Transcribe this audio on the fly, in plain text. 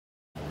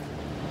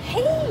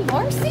Hey,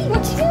 Marcy,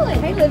 what you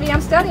doing? Hey, Libby, I'm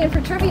studying for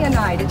trivia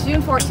night. It's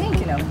June 14th,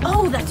 you know.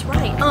 Oh, that's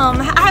right.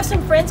 I have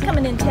some friends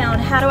coming in town.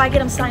 How do I get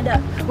them signed up?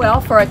 Well,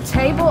 for a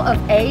table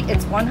of 8,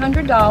 it's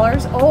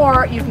 $100,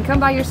 or you can come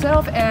by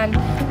yourself and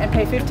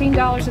pay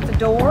 $15 at the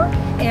door,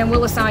 and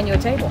we'll assign you a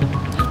table.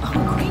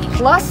 Oh, great.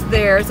 Plus,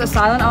 there's a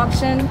silent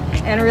auction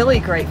and really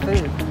great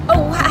food.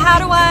 Oh,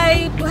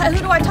 who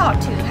do I talk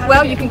to?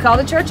 Well, you can call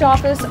the church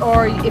office,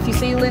 or if you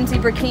see Lindsay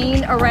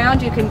Burkeen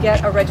around, you can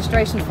get a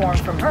registration form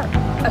from her.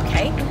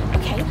 Okay.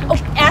 Oh,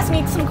 ask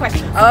me some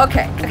questions.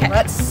 Okay.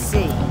 Let's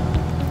see.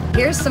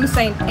 Here's some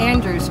St.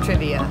 Andrew's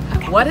trivia.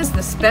 Okay. What is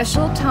the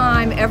special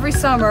time every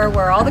summer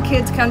where all the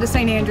kids come to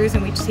St. Andrew's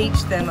and we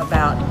teach them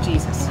about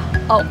Jesus?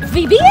 Oh,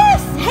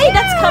 VBS! Hey,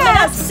 that's coming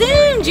up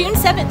soon, June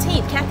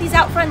 17th. Kathy's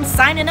out front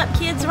signing up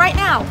kids right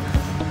now.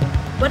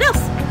 What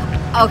else?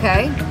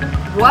 Okay.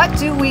 What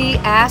do we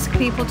ask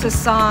people to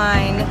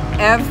sign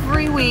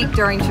every week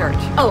during church?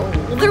 Oh,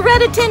 the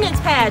red attendance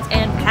pads,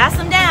 and pass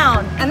them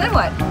down. And then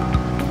what?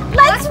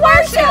 Let's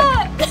worship!